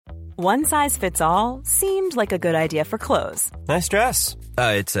One size fits all seemed like a good idea for clothes. Nice dress.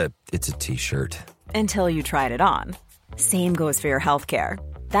 It's a t-shirt. Until you tried it on. Same goes for your healthcare.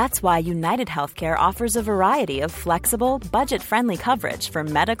 That's why United Healthcare offers a variety of flexible, budget-friendly coverage for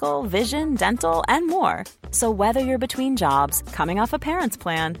medical, vision, dental, and more. So whether you're between jobs, coming off a parent's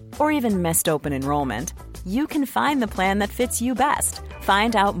plan, or even missed open enrollment, you can find the plan that fits you best.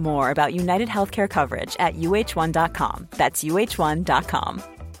 Find out more about United Healthcare coverage at uh1.com. That's uh1.com.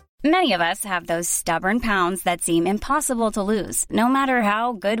 Many of us have those stubborn pounds that seem impossible to lose, no matter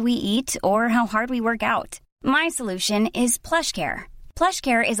how good we eat or how hard we work out. My solution is PlushCare.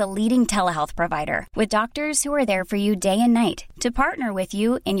 PlushCare is a leading telehealth provider with doctors who are there for you day and night to partner with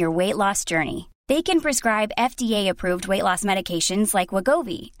you in your weight loss journey. They can prescribe FDA-approved weight loss medications like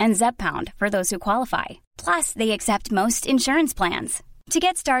Wegovy and Zepbound for those who qualify. Plus, they accept most insurance plans. To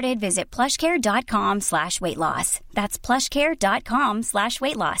get started, visit plushcare.com/weightloss. That's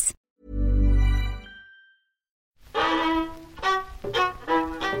plushcare.com/weightloss.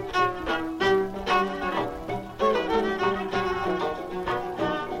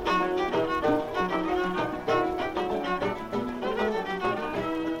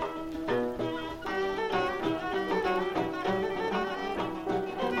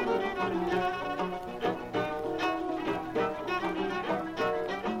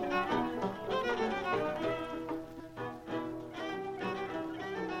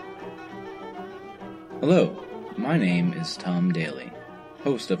 Hello, my name is Tom Daly,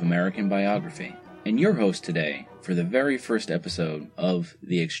 host of American Biography, and your host today for the very first episode of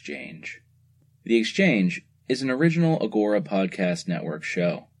The Exchange. The Exchange is an original Agora Podcast Network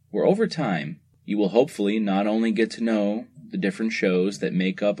show, where over time you will hopefully not only get to know the different shows that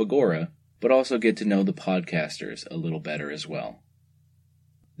make up Agora, but also get to know the podcasters a little better as well.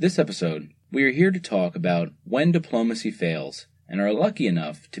 This episode, we are here to talk about When Diplomacy Fails, and are lucky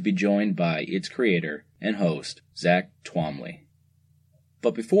enough to be joined by its creator and host, Zach Twomley.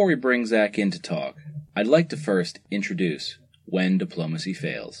 But before we bring Zach in to talk, I'd like to first introduce When Diplomacy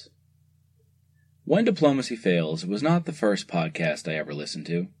Fails. When Diplomacy Fails was not the first podcast I ever listened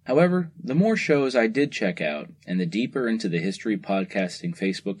to. However, the more shows I did check out, and the deeper into the history podcasting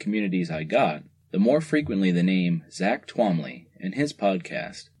Facebook communities I got, the more frequently the name Zach Twomley and his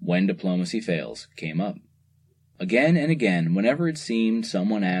podcast, When Diplomacy Fails, came up. Again and again, whenever it seemed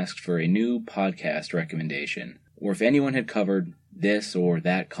someone asked for a new podcast recommendation, or if anyone had covered this or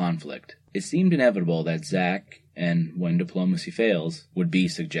that conflict, it seemed inevitable that Zach and When Diplomacy Fails would be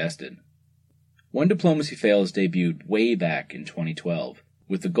suggested. When Diplomacy Fails debuted way back in 2012,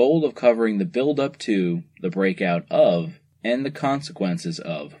 with the goal of covering the build-up to, the breakout of, and the consequences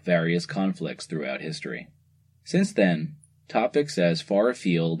of various conflicts throughout history. Since then, topics as far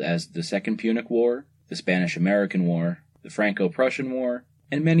afield as the Second Punic War, the Spanish-American War, the Franco-Prussian War,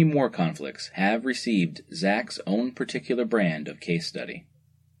 and many more conflicts have received Zach's own particular brand of case study.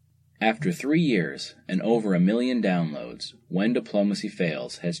 After 3 years and over 1 million downloads, When Diplomacy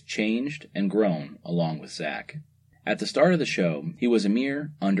Fails has changed and grown along with Zach. At the start of the show, he was a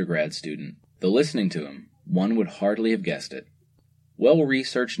mere undergrad student, though listening to him, one would hardly have guessed it.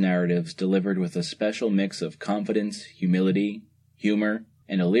 Well-researched narratives delivered with a special mix of confidence, humility, humor,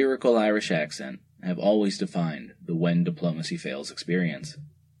 and a lyrical Irish accent have always defined the When Diplomacy Fails experience.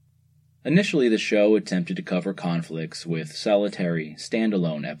 Initially, the show attempted to cover conflicts with solitary,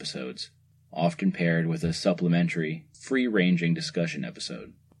 standalone episodes, often paired with a supplementary, free-ranging discussion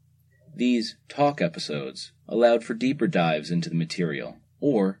episode. These talk episodes allowed for deeper dives into the material,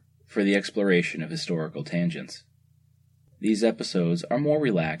 or for the exploration of historical tangents. These episodes are more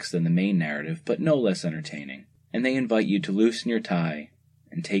relaxed than the main narrative, but no less entertaining, and they invite you to loosen your tie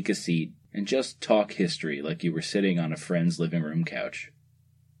and take a seat and just talk history like you were sitting on a friend's living room couch.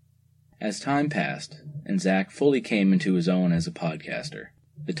 As time passed, and Zach fully came into his own as a podcaster,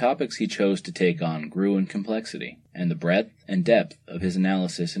 the topics he chose to take on grew in complexity, and the breadth and depth of his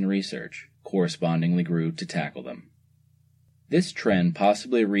analysis and research correspondingly grew to tackle them. This trend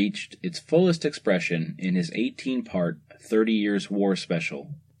possibly reached its fullest expression in his 18-part 30 Years War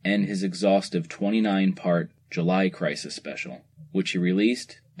special and his exhaustive 29-part July Crisis special, which he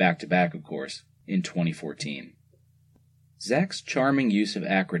released, back-to-back of course, in 2014. Zach's charming use of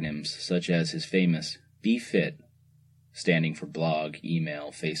acronyms such as his famous BFIT, standing for blog,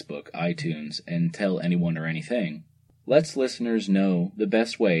 email, Facebook, iTunes, and tell anyone or anything, lets listeners know the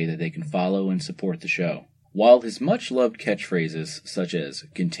best way that they can follow and support the show, while his much-loved catchphrases such as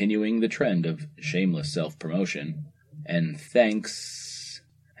continuing the trend of shameless self-promotion and thanks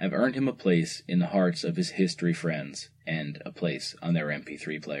have earned him a place in the hearts of his history friends and a place on their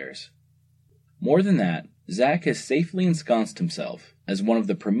MP3 players. More than that, Zach has safely ensconced himself as one of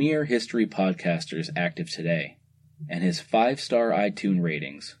the premier history podcasters active today, and his 5-star iTunes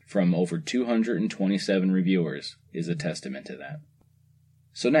ratings from over 227 reviewers is a testament to that.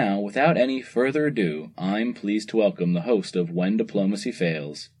 So now, without any further ado, I'm pleased to welcome the host of When Diplomacy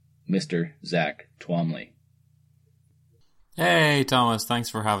Fails, Mr. Zach Twomley. Hey, Thomas, thanks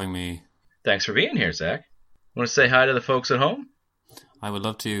for having me. Thanks for being here, Zach. Want to say hi to the folks at home? I would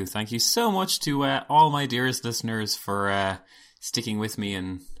love to. Thank you so much to all my dearest listeners for sticking with me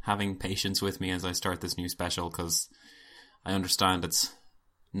and having patience with me as I start this new special, because I understand it's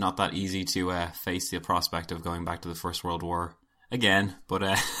not that easy to face the prospect of going back to the First World War again, but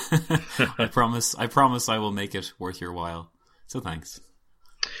I promise I will make it worth your while. So thanks.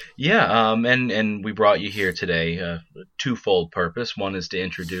 Yeah, and we brought you here today, twofold purpose. One is to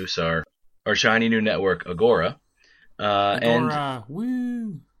introduce our shiny new network, Agora. Agora,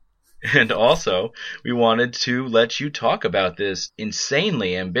 woo! And also, we wanted to let you talk about this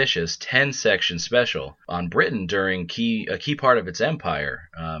insanely ambitious 10-section special on Britain during a key part of its empire.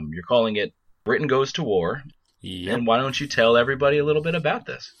 You're calling it Britain Goes to War. Yep. And why don't you tell everybody a little bit about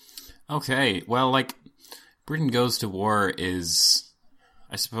this? Okay, well, Britain Goes to War is,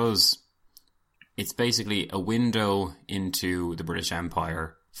 I suppose, it's basically a window into the British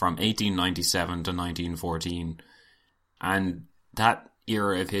Empire from 1897 to 1914. And that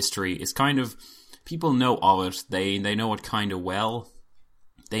era of history is kind of, people know of it, they know it kind of well.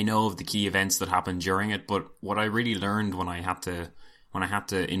 They know of the key events that happened during it, but what I really learned when I had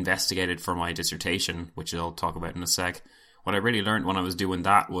to investigate it for my dissertation, which I'll talk about in a sec, what I really learned when I was doing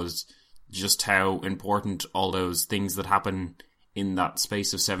that was just how important all those things that happen in that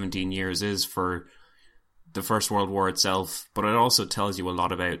space of 17 years is for the First World War itself, but it also tells you a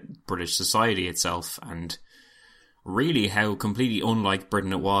lot about British society itself and really how completely unlike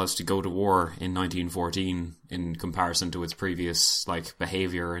Britain it was to go to war in 1914 in comparison to its previous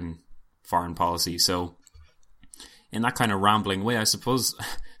behaviour and foreign policy. So in that kind of rambling way, I suppose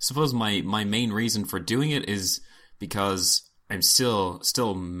my main reason for doing it is because I'm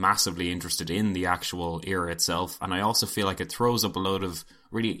still massively interested in the actual era itself, and I also feel like it throws up a load of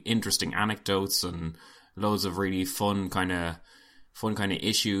really interesting anecdotes and loads of really fun kind of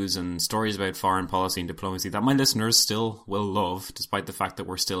issues and stories about foreign policy and diplomacy that my listeners still will love, despite the fact that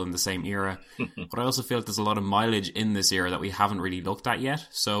we're still in the same era. But I also feel like there's a lot of mileage in this era that we haven't really looked at yet,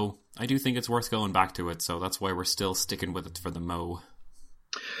 so I do think it's worth going back to it, so that's why we're still sticking with it for the mo.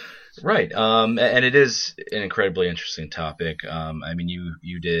 Right, and it is an incredibly interesting topic.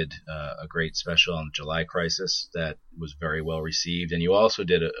 You did a great special on the July crisis that was very well received, and you also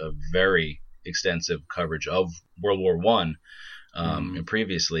did a very extensive coverage of World War I and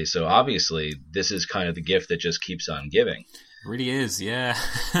previously. So obviously, this is kind of the gift that just keeps on giving. It really is, yeah.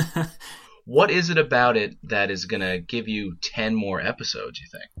 What is it about it that is going to give you 10 more episodes, you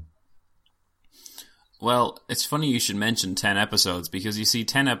think? Well, it's funny you should mention 10 episodes, because you see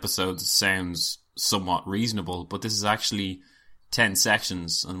 10 episodes sounds somewhat reasonable, but this is actually 10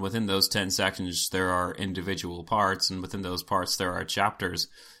 sections, and within those 10 sections there are individual parts, and within those parts there are chapters.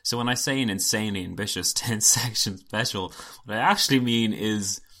 So when I say an insanely ambitious 10-section special, what I actually mean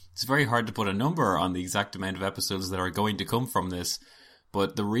is it's very hard to put a number on the exact amount of episodes that are going to come from this,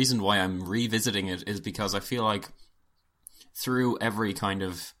 but the reason why I'm revisiting it is because I feel like through every kind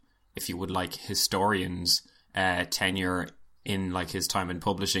of, if you would like, historian's tenure in his time in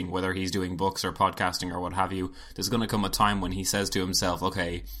publishing, whether he's doing books or podcasting or what have you, there's going to come a time when he says to himself,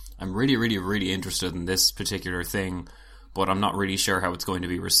 okay, I'm really, really, really interested in this particular thing, but I'm not really sure how it's going to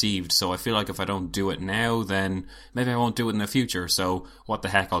be received. So I feel like if I don't do it now, then maybe I won't do it in the future. So what the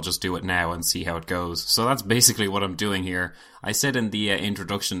heck, I'll just do it now and see how it goes. So that's basically what I'm doing here. I said in the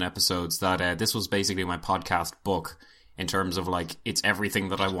introduction episodes that this was basically my podcast book, in terms of it's everything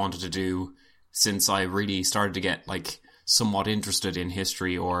that I wanted to do since I really started to get somewhat interested in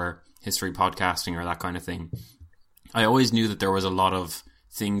history or history podcasting or that kind of thing. I always knew that there was a lot of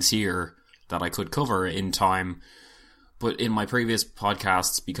things here that I could cover in time, but in my previous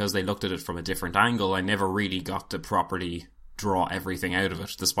podcasts, because they looked at it from a different angle, I never really got to properly draw everything out of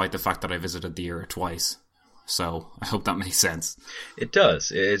it, despite the fact that I visited the era twice. So I hope that makes sense. It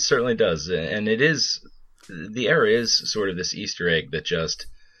does. It certainly does. And it is, the era is sort of this Easter egg that just,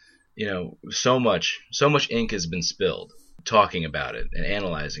 so much ink has been spilled talking about it and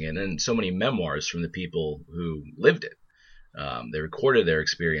analyzing it, and so many memoirs from the people who lived it. They recorded their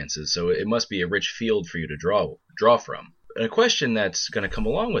experiences, so it must be a rich field for you to draw from. And a question that's going to come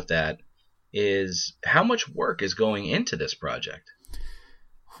along with that is, how much work is going into this project?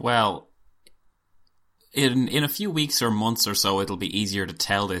 Well, in a few weeks or months or so, it'll be easier to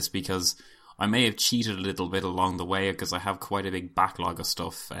tell this, because I may have cheated a little bit along the way because I have quite a big backlog of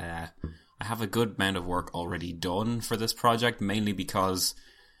stuff. I have a good amount of work already done for this project, mainly because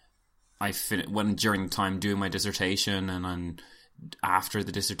when during the time doing my dissertation and after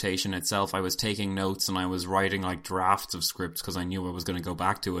the dissertation itself, I was taking notes and I was writing like drafts of scripts because I knew I was going to go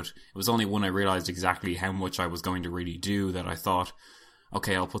back to it. It was only when I realized exactly how much I was going to really do that I thought,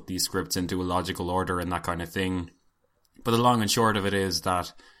 okay, I'll put these scripts into a logical order and that kind of thing. But the long and short of it is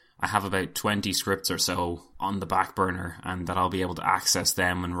that I have about 20 scripts or so on the back burner and that I'll be able to access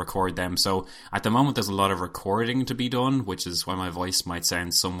them and record them. So at the moment there's a lot of recording to be done, which is why my voice might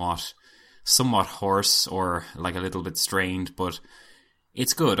sound somewhat hoarse or like a little bit strained, but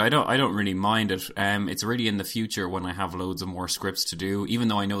it's good. I don't really mind it. It's really in the future when I have loads of more scripts to do, even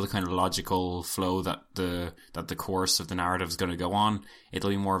though I know the kind of logical flow that the course of the narrative is going to go on. It'll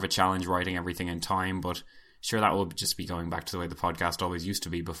be more of a challenge writing everything in time, but sure, that will just be going back to the way the podcast always used to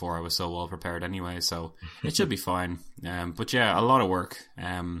be before I was so well prepared anyway, so it should be fine. But yeah, a lot of work.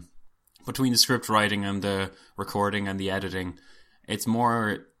 Between the script writing and the recording and the editing, it's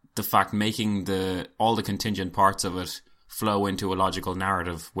more the fact making all the contingent parts of it flow into a logical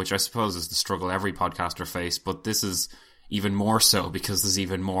narrative, which I suppose is the struggle every podcaster face, but this is even more so because there's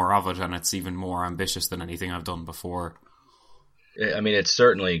even more of it and it's even more ambitious than anything I've done before. I mean, it's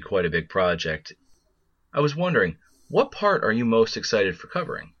certainly quite a big project. I was wondering, what part are you most excited for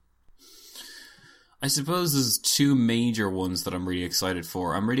covering? I suppose there's two major ones that I'm really excited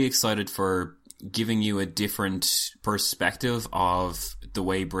for. I'm really excited for giving you a different perspective of the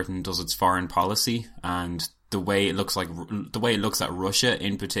way Britain does its foreign policy and the way it looks at Russia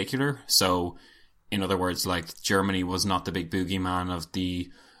in particular. So, in other words, like Germany was not the big boogeyman of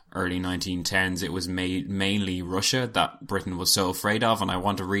the early 1910s. It was mainly Russia that Britain was so afraid of, and I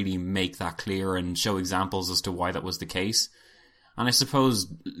want to really make that clear and show examples as to why that was the case. And I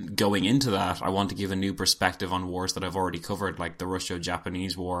suppose going into that, I want to give a new perspective on wars that I've already covered, like the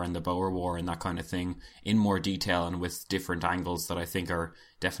Russo-Japanese War and the Boer War and that kind of thing, in more detail and with different angles that I think are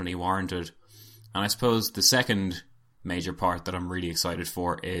definitely warranted. And I suppose the second major part that I'm really excited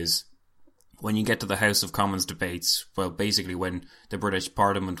for is when you get to the House of Commons debates, well, basically when the British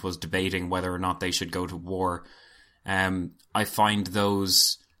Parliament was debating whether or not they should go to war, I find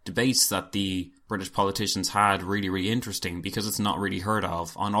those debates that the British politicians had really, really interesting because it's not really heard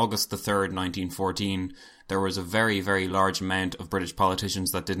of. On August the 3rd, 1914, there was a very, very large amount of British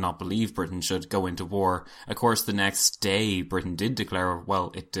politicians that did not believe Britain should go into war. Of course, the next day, Britain did declare,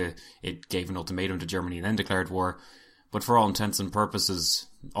 well, it gave an ultimatum to Germany and then declared war. But for all intents and purposes,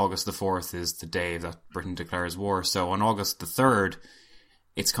 August the 4th is the day that Britain declares war. So on August the 3rd,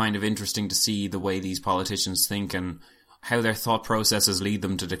 it's kind of interesting to see the way these politicians think and how their thought processes lead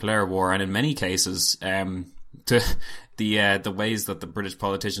them to declare war. And in many cases, the ways that the British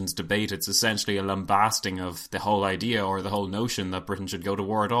politicians debate, it's essentially a lambasting of the whole idea or the whole notion that Britain should go to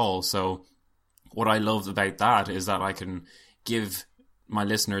war at all. So what I love about that is that I can give my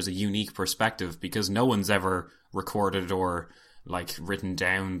listeners a unique perspective because no one's ever recorded or like written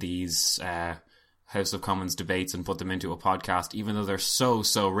down these House of Commons debates and put them into a podcast, even though they're so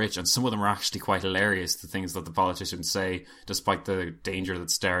rich, and some of them are actually quite hilarious, the things that the politicians say, despite the danger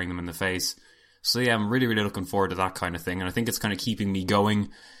that's staring them in the face. So yeah, I'm really, really looking forward to that kind of thing, and I think it's kind of keeping me going,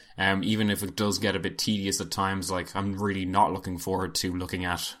 even if it does get a bit tedious at times. Like, I'm really not looking forward to looking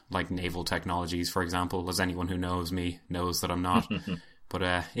at, like, naval technologies, for example, as anyone who knows me knows that I'm not.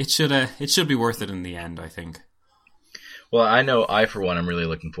 But it should be worth it in the end, I think. Well, I know I, for one, am really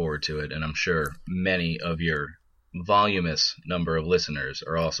looking forward to it, and I'm sure many of your voluminous number of listeners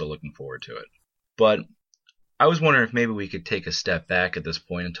are also looking forward to it. But I was wondering if maybe we could take a step back at this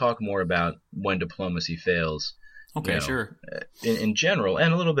point and talk more about When Diplomacy Fails. Okay, sure. In general,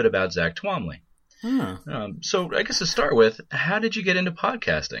 and a little bit about Zach Twomley. So I guess to start with, how did you get into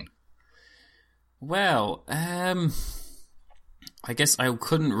podcasting? Well, I guess I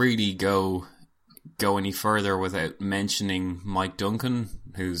couldn't really go any further without mentioning Mike Duncan,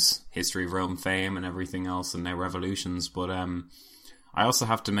 whose History of Rome fame and everything else and now Revolutions. But I also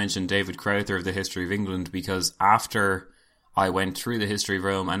have to mention David Crowther of the History of England, because after I went through the History of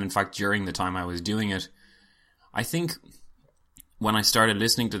Rome, and in fact during the time I was doing it, I think when I started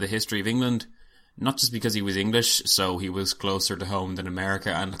listening to the History of England, not just because he was English, so he was closer to home than America,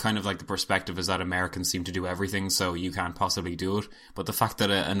 and kind of like the perspective is that Americans seem to do everything, so you can't possibly do it. But the fact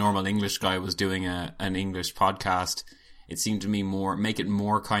that a normal English guy was doing an English podcast, it seemed to me make it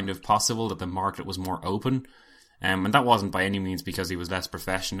more kind of possible that the market was more open. And that wasn't by any means because he was less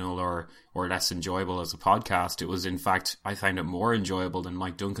professional or less enjoyable as a podcast. It was, in fact, I found it more enjoyable than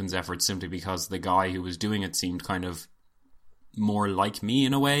Mike Duncan's efforts simply because the guy who was doing it seemed kind of more like me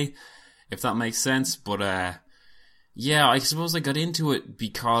in a way. if that makes sense. But yeah, I suppose I got into it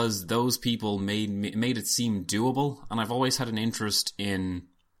because those people made it seem doable, and I've always had an interest in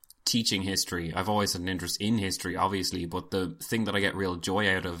teaching history. I've always had an interest in history, obviously, but the thing that I get real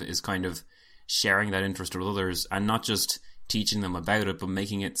joy out of is kind of sharing that interest with others, and not just teaching them about it, but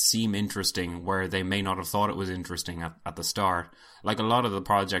making it seem interesting where they may not have thought it was interesting at the start. Like a lot of the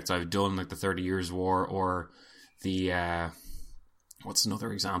projects I've done, like the 30 Years' War, or the, what's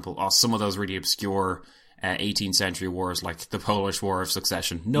another example? Oh, some of those really obscure 18th century wars, like the Polish War of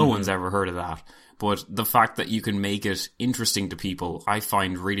Succession. No one's ever heard of that. But the fact that you can make it interesting to people, I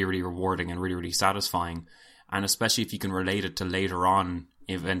find really, really rewarding and really, really satisfying. And especially if you can relate it to later on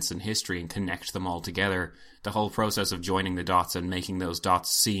events in history and connect them all together, the whole process of joining the dots and making those dots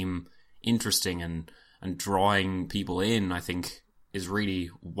seem interesting and drawing people in, I think, is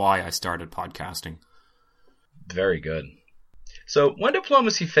really why I started podcasting. Very good. So, When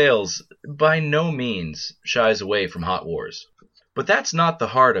Diplomacy Fails by no means shies away from hot wars. But that's not the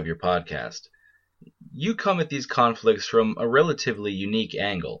heart of your podcast. You come at these conflicts from a relatively unique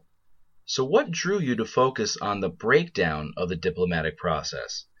angle. So what drew you to focus on the breakdown of the diplomatic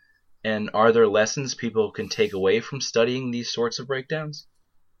process? And are there lessons people can take away from studying these sorts of breakdowns?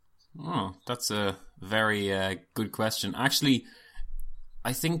 Oh, that's a very good question. Actually,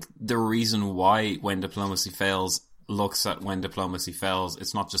 I think the reason why When Diplomacy Fails looks at When Diplomacy Fails,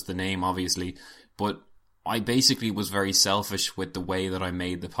 it's not just the name, obviously, but I basically was very selfish with the way that I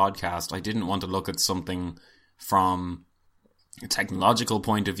made the podcast. I didn't want to look at something from a technological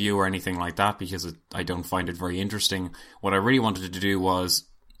point of view or anything like that, because I don't find it very interesting. What I really wanted to do was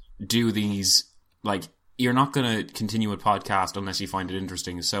do these, like, you're not going to continue a podcast unless you find it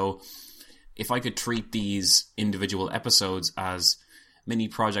interesting. So if I could treat these individual episodes as mini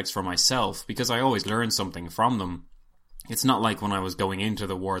projects for myself, because I always learn something from them. It's not like when I was going into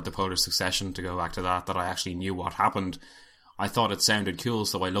the War of the Polish Succession, to go back to that I actually knew what happened. I thought it sounded cool,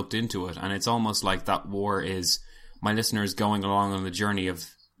 so I looked into it. And it's almost like that war is my listeners going along on the journey of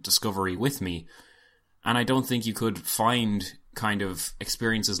discovery with me. And I don't think you could find kind of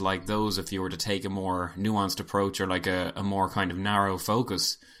experiences like those if you were to take a more nuanced approach, or like a more kind of narrow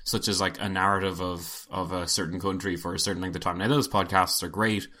focus, such as like a narrative of a certain country for a certain length of time. Now, those podcasts are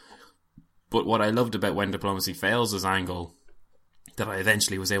great, but what I loved about When Diplomacy Fails' angle that I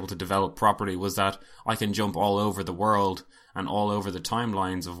eventually was able to develop properly was that I can jump all over the world and all over the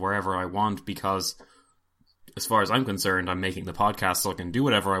timelines of wherever I want, because as far as I'm concerned, I'm making the podcast so I can do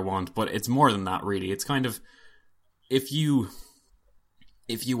whatever I want. But it's more than that, really. It's kind of, if you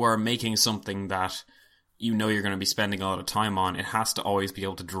are making something that you know you're going to be spending a lot of time on, it has to always be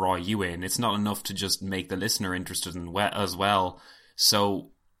able to draw you in. It's not enough to just make the listener interested in as well.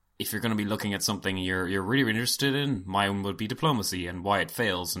 So if you're going to be looking at something you're really interested in, mine would be diplomacy and why it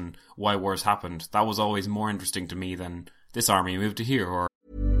fails and why wars happened. That was always more interesting to me than this army moved to here, or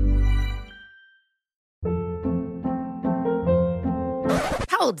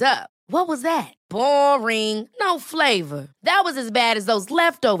Hold up. What was that? Boring. No flavor. That was as bad as those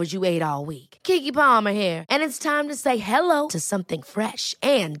leftovers you ate all week. Keke Palmer here, and it's time to say hello to something fresh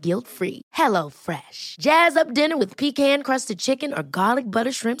and guilt-free. Hello Fresh. Jazz up dinner with pecan-crusted chicken or garlic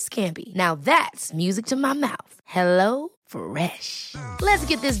butter shrimp scampi. Now that's music to my mouth. Hello Fresh. Let's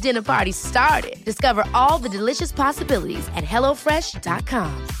get this dinner party started. Discover all the delicious possibilities at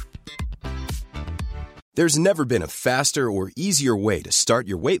HelloFresh.com. There's never been a faster or easier way to start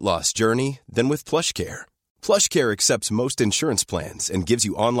your weight loss journey than with PlushCare. PlushCare accepts most insurance plans and gives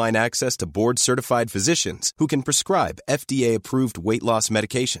you online access to board-certified physicians who can prescribe FDA-approved weight loss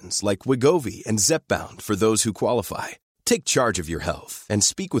medications like Wegovy and Zepbound for those who qualify. Take charge of your health and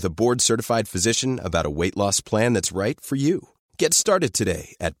speak with a board-certified physician about a weight loss plan that's right for you. Get started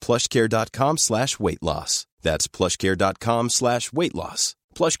today at plushcare.com/weight loss. That's plushcare.com/weight loss.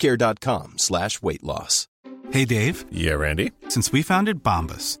 plushcare.com/weight loss. Hey, Dave. Yeah, Randy. Since we founded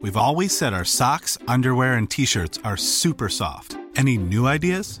Bombas, we've always said our socks, underwear, and T-shirts are super soft. Any new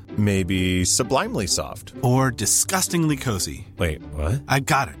ideas? Maybe sublimely soft. Or disgustingly cozy. Wait, what? I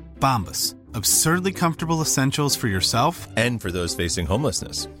got it. Bombas. Absurdly comfortable essentials for yourself and for those facing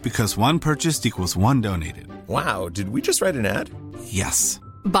homelessness. Because one purchased equals one donated. Wow, did we just write an ad? Yes.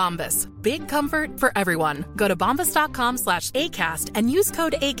 Bombas. Big comfort for everyone. Go to bombas.com/ACAST and use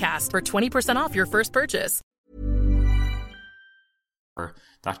code ACAST for 20% off your first purchase. Or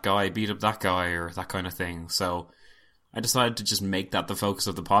that guy beat up that guy, or that kind of thing. So I decided to just make that the focus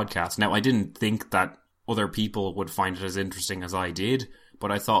of the podcast. Now, I didn't think that other people would find it as interesting as I did,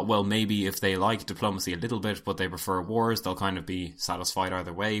 But I thought, well, maybe if they like diplomacy a little bit, but they prefer wars, they'll kind of be satisfied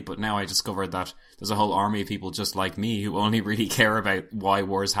either way. But now I discovered that there's a whole army of people just like me who only really care about why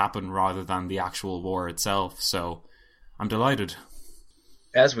wars happen rather than the actual war itself. So I'm delighted.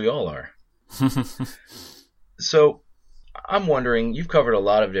 As we all are. So I'm wondering, you've covered a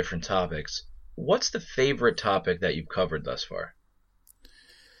lot of different topics. What's the favorite topic that you've covered thus far?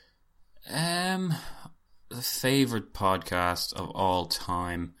 The favorite podcast of all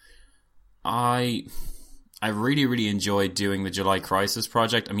time. I really, really enjoyed doing the July Crisis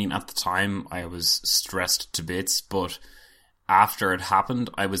project. I mean, at the time, I was stressed to bits, but after it happened,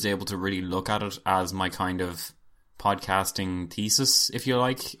 I was able to really look at it as my kind of podcasting thesis, if you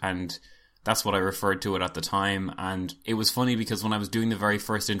like, and that's what I referred to it at the time. And it was funny because when I was doing the very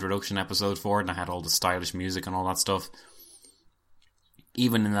first introduction episode for it, and I had all the stylish music and all that stuff,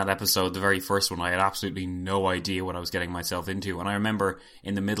 even in that episode, the very first one, I had absolutely no idea what I was getting myself into. And I remember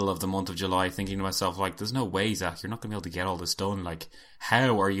in the middle of the month of July thinking to myself, like, there's no way, Zach, you're not going to be able to get all this done. Like,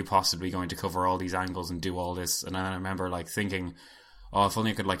 how are you possibly going to cover all these angles and do all this? And then I remember, like, thinking, oh, if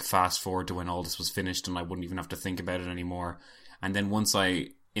only I could, like, fast forward to when all this was finished and I wouldn't even have to think about it anymore. And then once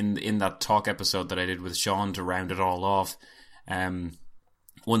in that talk episode that I did with Sean to round it all off,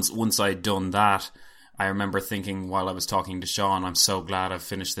 once I'd done that, I remember thinking while I was talking to Sean, I'm so glad I've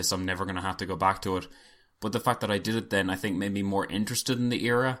finished this, I'm never going to have to go back to it. But the fact that I did it then, I think, made me more interested in the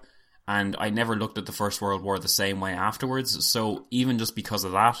era, and I never looked at the First World War the same way afterwards. So even just because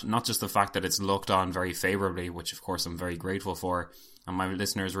of that, not just the fact that it's looked on very favourably, which of course I'm very grateful for, and my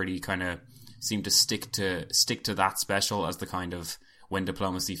listeners really kind of seem to stick to that special as the kind of When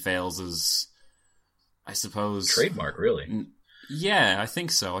Diplomacy Fails is, I suppose, trademark, really. Yeah, I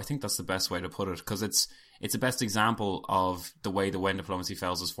think so. I think that's the best way to put it, because it's the best example of the way the When Diplomacy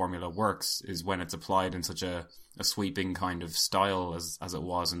Fails' formula works, is when it's applied in such a sweeping kind of style as it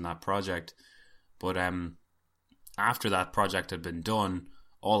was in that project. But after that project had been done,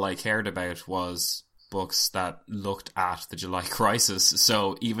 all I cared about was books that looked at the July Crisis.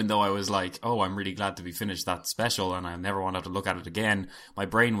 So even though I was like, oh, I'm really glad to be finished that special and I never want to have to look at it again, my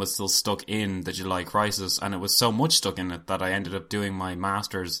brain was still stuck in the July Crisis, and it was so much stuck in it that I ended up doing my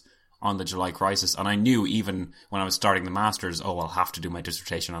master's on the July Crisis. And I knew even when I was starting the master's, oh, I'll have to do my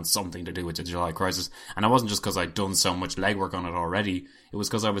dissertation on something to do with the July Crisis. And it wasn't just because I'd done so much legwork on it already, it was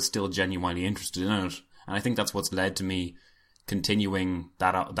because I was still genuinely interested in it. And I think that's what's led to me continuing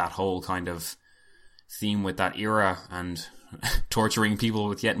that whole kind of theme with that era and torturing people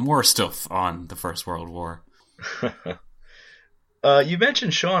with yet more stuff on the First World War. You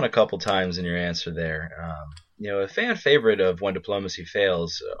mentioned Sean a couple times in your answer there. A fan favorite of When Diplomacy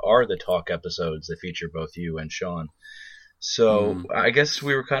Fails are the talk episodes that feature both you and Sean. So I guess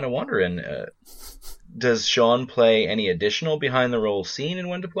we were kind of wondering, does Sean play any additional behind the role scene in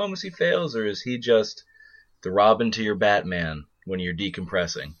When Diplomacy Fails, or is he just the Robin to your Batman when you're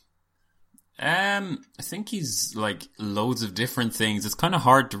decompressing? I think he's like loads of different things. It's kind of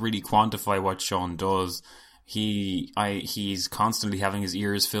hard to really quantify what Sean does. He's constantly having his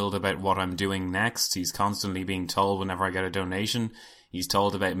ears filled about what I'm doing next. He's constantly being told whenever I get a donation. He's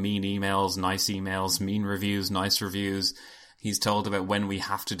told about mean emails, nice emails, mean reviews, nice reviews. He's told about when we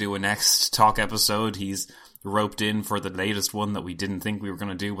have to do a next talk episode. He's roped in for the latest one that we didn't think we were going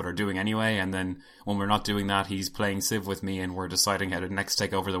to do but are doing anyway. And then when we're not doing that, he's playing Civ with me and we're deciding how to next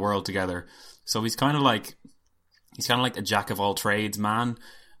take over the world together. So he's kind of like a jack of all trades man,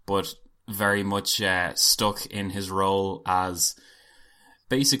 but very much stuck in his role as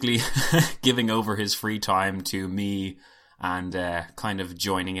basically giving over his free time to me and kind of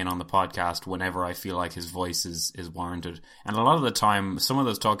joining in on the podcast whenever I feel like his voice is warranted. And a lot of the time, some of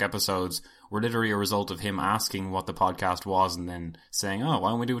those talk episodes were literally a result of him asking what the podcast was and then saying, oh, why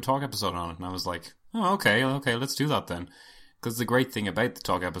don't we do a talk episode on it? And I was like, oh, okay, let's do that then. Because the great thing about the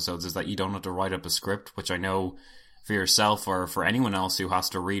talk episodes is that you don't have to write up a script, which I know for yourself or for anyone else who has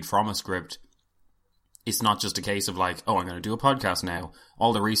to read from a script, it's not just a case of like, oh, I'm going to do a podcast now.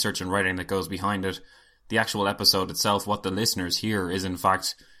 All the research and writing that goes behind it, the actual episode itself, what the listeners hear is in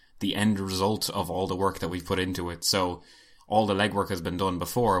fact the end result of all the work that we've put into it. So all the legwork has been done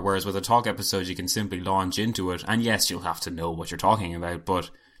before, whereas with a talk episode you can simply launch into it, and yes, you'll have to know what you're talking about, but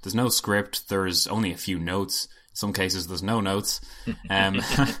there's no script, there's only a few notes. In some cases there's no notes. And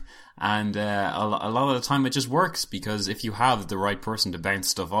a lot of the time it just works, because if you have the right person to bounce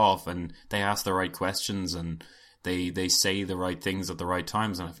stuff off and they ask the right questions and they say the right things at the right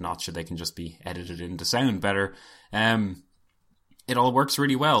times, and if not, they can just be edited in to sound better. It all works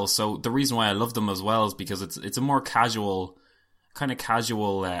really well. So the reason why I love them as well is because it's a more casual kind of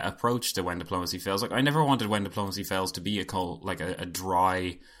casual approach to When Diplomacy Fails. Like, I never wanted When Diplomacy Fails to be a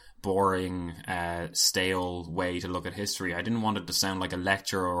dry, boring, stale way to look at history. I didn't want it to sound like a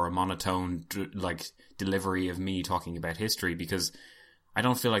lecture or a monotone delivery of me talking about history, because I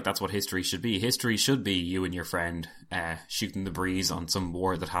don't feel like that's what history should be. History should be you and your friend shooting the breeze on some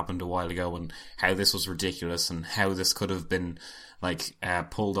war that happened a while ago, and how this was ridiculous, and how this could have been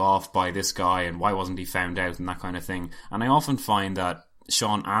pulled off by this guy, and why wasn't he found out, and that kind of thing. And I often find that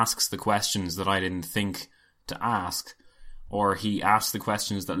Sean asks the questions that I didn't think to ask, or he asks the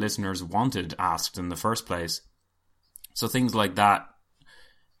questions that listeners wanted asked in the first place. So things like that,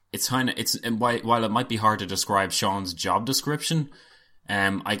 while it might be hard to describe Sean's job description,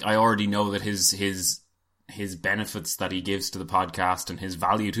 I already know that his benefits that he gives to the podcast and his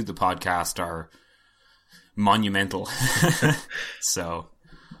value to the podcast are monumental. So,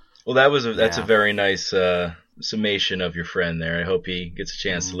 well, that's a very nice summation of your friend there. I hope he gets a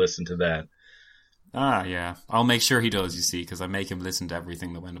chance to listen to that. Yeah, I'll make sure he does. You see, because I make him listen to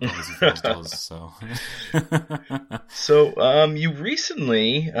everything that When Diplomacy Fails does. So, so you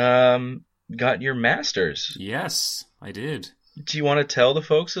recently got your master's. Yes, I did. Do you want to tell the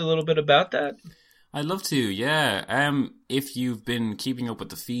folks a little bit about that? I'd love to, yeah. If you've been keeping up with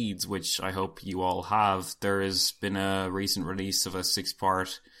the feeds, which I hope you all have, there has been a recent release of a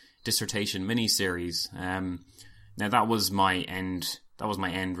 6-part dissertation mini-series. Now that was my end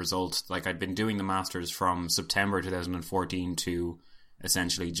result. Like, I'd been doing the masters from September 2014 to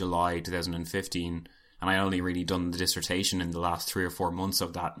essentially July 2015, and I only really done the dissertation in the last 3 or 4 months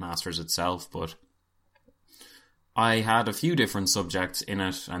of that masters itself, but I had a few different subjects in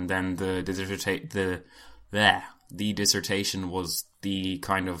it, and then the dissertation was the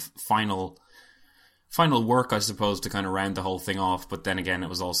kind of final work, I suppose, to kind of round the whole thing off, but then again, it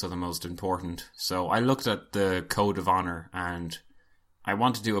was also the most important. So I looked at the Code of Honor, and I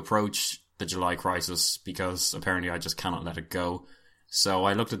wanted to approach the July crisis, because apparently I just cannot let it go. So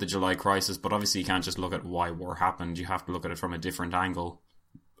I looked at the July crisis, but obviously you can't just look at why war happened, you have to look at it from a different angle.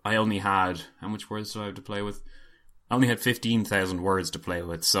 I only had, how much words did I have to play with? I only had 15,000 words to play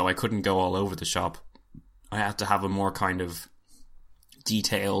with, so I couldn't go all over the shop. I had to have a more kind of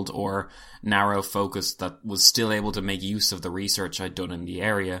detailed or narrow focus that was still able to make use of the research I'd done in the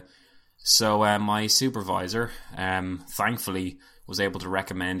area. So my supervisor, thankfully, was able to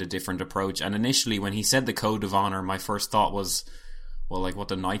recommend a different approach. And initially, when he said the Code of Honor, my first thought was, well, like, what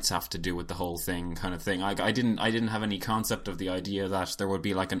the Knights have to do with the whole thing, kind of thing. I didn't have any concept of the idea that there would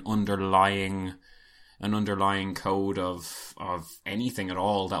be like an underlying code of anything at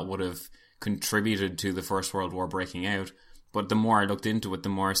all that would have contributed to the First World War breaking out. But the more I looked into it, the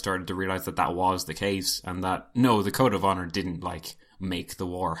more I started to realize that was the case, and that, no, the Code of Honor didn't, make the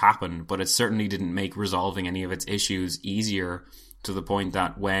war happen, but it certainly didn't make resolving any of its issues easier, to the point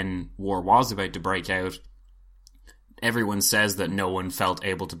that when war was about to break out, everyone says that no one felt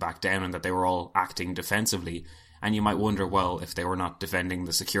able to back down and that they were all acting defensively. And you might wonder, well, if they were not defending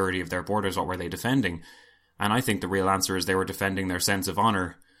the security of their borders, what were they defending? And I think the real answer is they were defending their sense of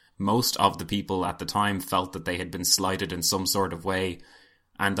honour. Most of the people at the time felt that they had been slighted in some sort of way.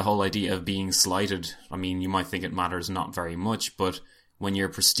 And the whole idea of being slighted, I mean, you might think it matters not very much, but when your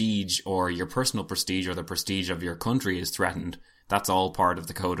prestige or your personal prestige or the prestige of your country is threatened, that's all part of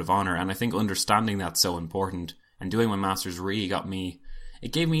the Code of Honour. And I think understanding that's so important. And doing my master's really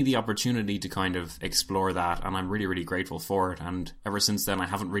it gave me the opportunity to kind of explore that, and I'm really, really grateful for it. And ever since then, I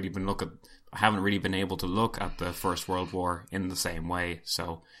haven't really been able to look at the First World War in the same way.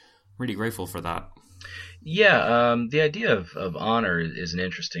 So, really grateful for that. Yeah, the idea of honor is an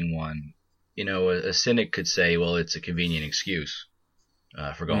interesting one. You know, a cynic could say, well, it's a convenient excuse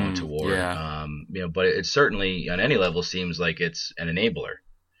for going to war. Yeah. But it certainly, on any level, seems like it's an enabler.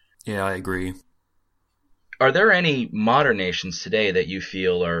 Yeah, I agree. Are there any modern nations today that you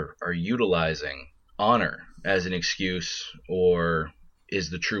feel are utilizing honor as an excuse, or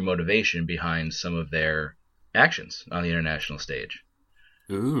is the true motivation behind some of their actions on the international stage?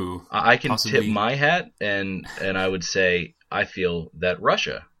 Ooh, I can possibly. tip my hat, and I would say I feel that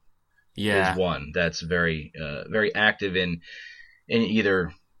Russia is one that's very very active in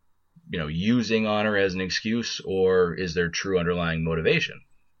either using honor as an excuse, or is there true underlying motivation?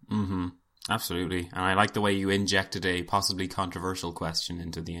 Mm-hmm. Absolutely. And I like the way you injected a possibly controversial question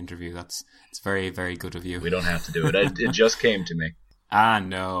into the interview. It's very, very good of you. We don't have to do it. It just came to me.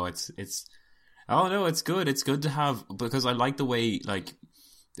 No, it's good. It's good to have, because I like the way,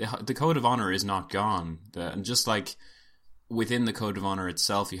 the Code of Honor is not gone. And just like within the Code of Honor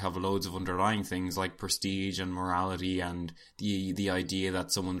itself, you have loads of underlying things like prestige and morality and the idea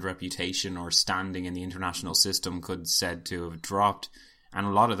that someone's reputation or standing in the international system could said to have dropped. And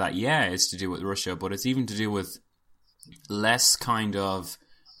a lot of that, is to do with Russia, but it's even to do with less kind of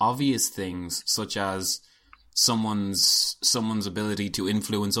obvious things, such as someone's ability to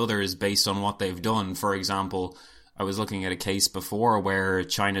influence others based on what they've done. For example, I was looking at a case before where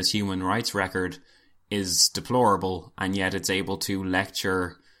China's human rights record is deplorable, and yet it's able to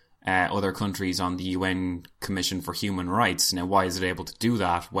lecture other countries on the UN Commission for Human Rights. Now, why is it able to do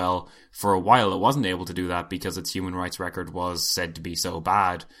that? Well, for a while it wasn't able to do that because its human rights record was said to be so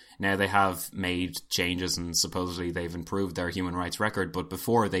bad. Now they have made changes and supposedly they've improved their human rights record, but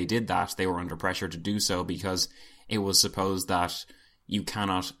before they did that, they were under pressure to do so because it was supposed that you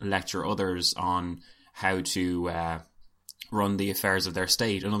cannot lecture others on how to run the affairs of their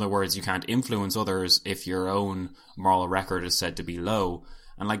state. In other words, you can't influence others if your own moral record is said to be low.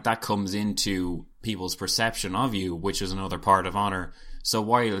 And like that comes into people's perception of you, which is another part of honor. So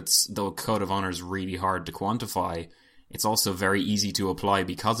while the Code of Honor is really hard to quantify, it's also very easy to apply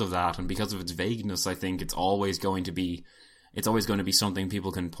because of that. And because of its vagueness, I think it's always going to be something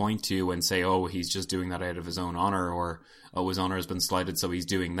people can point to and say, oh, he's just doing that out of his own honor, or, oh, his honor has been slighted, so he's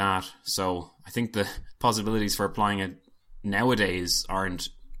doing that. So I think the possibilities for applying it nowadays aren't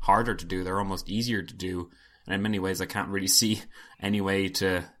harder to do, they're almost easier to do. And in many ways, I can't really see any way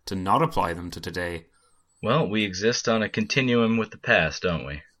to not apply them to today. Well, we exist on a continuum with the past, don't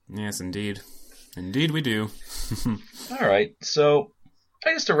we? Yes, indeed. Indeed we do. All right, so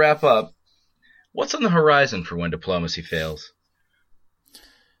I guess to wrap up, what's on the horizon for When Diplomacy Fails?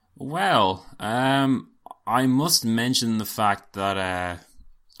 Well, I must mention the fact that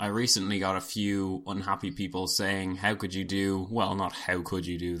I recently got a few unhappy people saying, how could you do... Well, not how could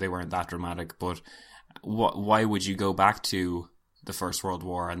you do, they weren't that dramatic, but why would you go back to the First World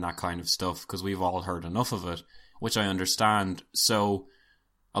War and that kind of stuff? Because we've all heard enough of it, which I understand. So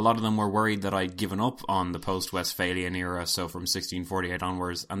a lot of them were worried that I'd given up on the post-Westphalian era, so from 1648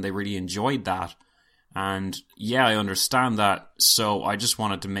 onwards, and they really enjoyed that. And yeah, I understand that, so I just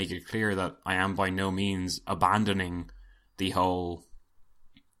wanted to make it clear that I am by no means abandoning the whole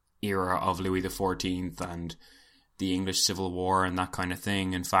era of Louis XIV and the English Civil War and that kind of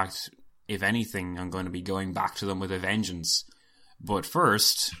thing. In fact, if anything, I'm going to be going back to them with a vengeance. But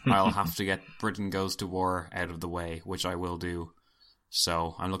first, I'll have to get Britain Goes to War out of the way, which I will do.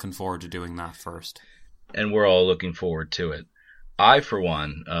 So I'm looking forward to doing that first. And we're all looking forward to it. I, for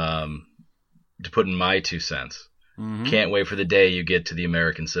one, to put in my 2 cents, can't wait for the day you get to the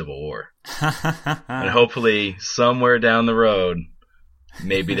American Civil War. And hopefully, somewhere down the road,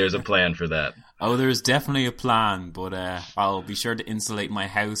 maybe there's a plan for that. Oh, there's definitely a plan, but I'll be sure to insulate my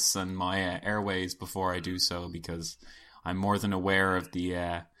house and my airways before I do so, because I'm more than aware of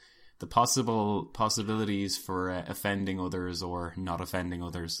the possibilities for offending others or not offending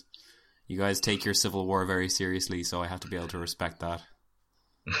others. You guys take your Civil War very seriously, so I have to be able to respect that.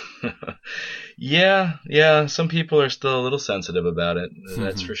 Yeah, some people are still a little sensitive about it,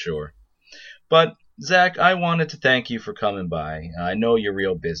 that's for sure. But, Zach, I wanted to thank you for coming by. I know you're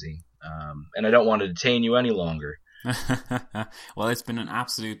real busy, and I don't want to detain you any longer. Well, it's been an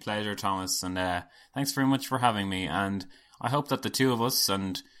absolute pleasure, Thomas, and thanks very much for having me. And I hope that the two of us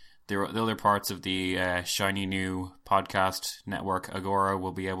and the other parts of the shiny new podcast network, Agora,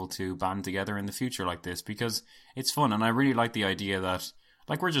 will be able to band together in the future like this, because it's fun, and I really like the idea that,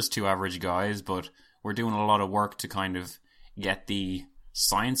 like, we're just two average guys, but we're doing a lot of work to kind of get the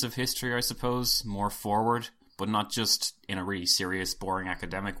science of history, I suppose, more forward, but not just in a really serious, boring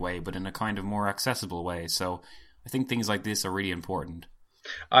academic way, but in a kind of more accessible way. So I think things like this are really important.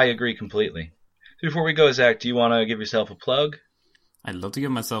 I agree completely. So before we go, Zach, do you want to give yourself a plug? I'd love to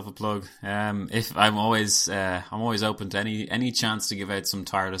give myself a plug. If I'm always open to any chance to give out some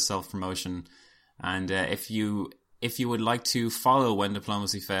tireless self-promotion. And if you would like to follow When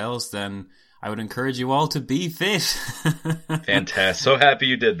Diplomacy Fails, then I would encourage you all to be fit. Fantastic. So happy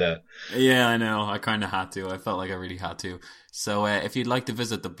you did that. Yeah, I know. I kind of had to. I felt like I really had to. So if you'd like to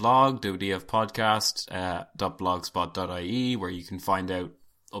visit the blog, wdfpodcast.blogspot.ie, where you can find out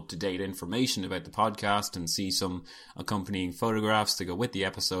up-to-date information about the podcast and see some accompanying photographs to go with the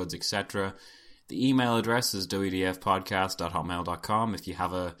episodes, etc. The email address is wdfpodcast@hotmail.com. If you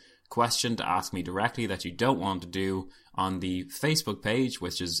have a question to ask me directly that you don't want to do on the Facebook page,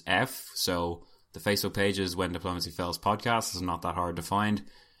 which is F, so the Facebook page is When Diplomacy Fails Podcast. It's not that hard to find.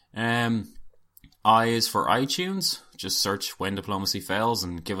 I is for iTunes. Just search When Diplomacy Fails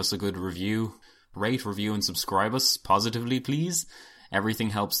and give us a good review. Rate, review, and subscribe us positively, please. everything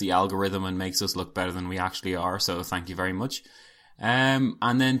helps the algorithm and makes us look better than we actually are, so thank you very much. And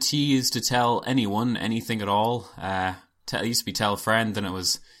then T is to tell anyone anything at all. It used to be tell a friend, then it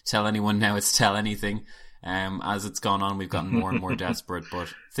was tell anyone, now it's tell anything. As it's gone on, we've gotten more and more desperate,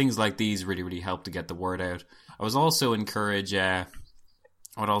 but things like these really, really help to get the word out. I would also encourage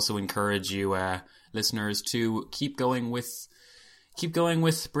you, listeners, to keep going with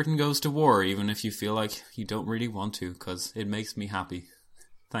Britain Goes to War, even if you feel like you don't really want to, because it makes me happy.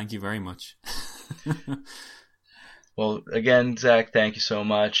 Thank you very much. Well, again, Zach, thank you so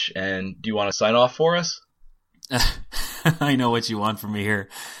much. And do you want to sign off for us? I know what you want from me here.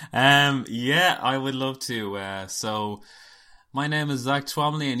 Yeah, I would love to. So, my name is Zach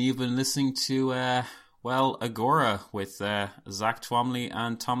Twomley, and you've been listening to, Agora with Zach Twomley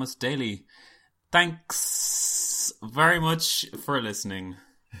and Thomas Daly. Thanks very much for listening.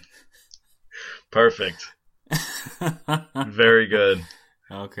 Perfect. Very good.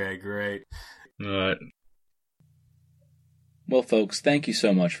 Okay, great. All right. Well, folks, thank you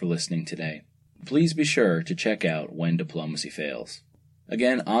so much for listening today. Please be sure to check out When Diplomacy Fails.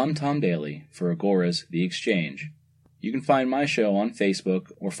 Again, I'm Tom Daly for Agora's The Exchange. You can find my show on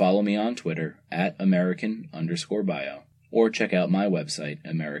Facebook or follow me on Twitter at American_bio, or check out my website,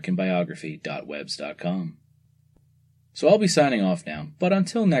 AmericanBiography.webs.com. So I'll be signing off now, but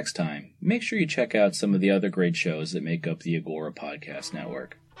until next time, make sure you check out some of the other great shows that make up the Agora Podcast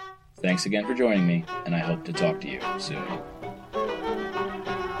Network. Thanks again for joining me, and I hope to talk to you soon.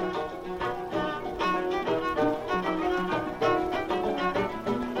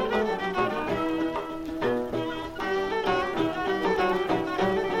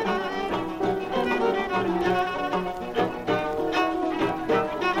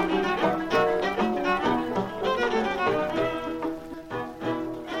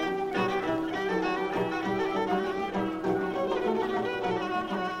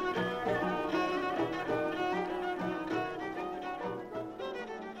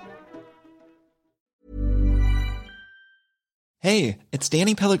 Hey, it's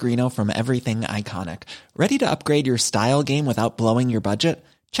Danny Pellegrino from Everything Iconic. Ready to upgrade your style game without blowing your budget?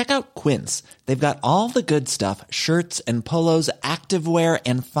 Check out Quince. They've got all the good stuff, shirts and polos, activewear,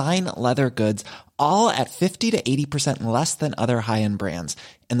 and fine leather goods, all at 50 to 80% less than other high-end brands.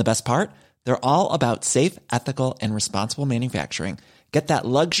 And the best part? They're all about safe, ethical, and responsible manufacturing. Get that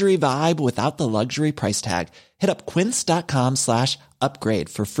luxury vibe without the luxury price tag. Hit up quince.com/upgrade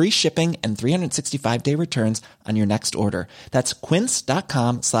for free shipping and 365-day returns on your next order. That's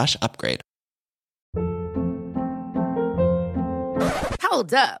quince.com/upgrade.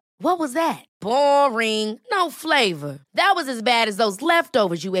 Hold up. What was that? Boring. No flavor. That was as bad as those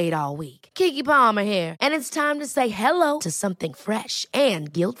leftovers you ate all week. Keke Palmer here, and it's time to say hello to something fresh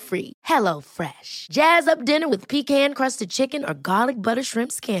and guilt-free. HelloFresh. Jazz up dinner with pecan-crusted chicken or garlic butter shrimp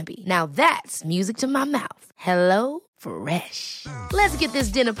scampi. Now that's music to my mouth. HelloFresh. Let's get this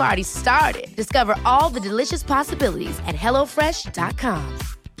dinner party started. Discover all the delicious possibilities at HelloFresh.com.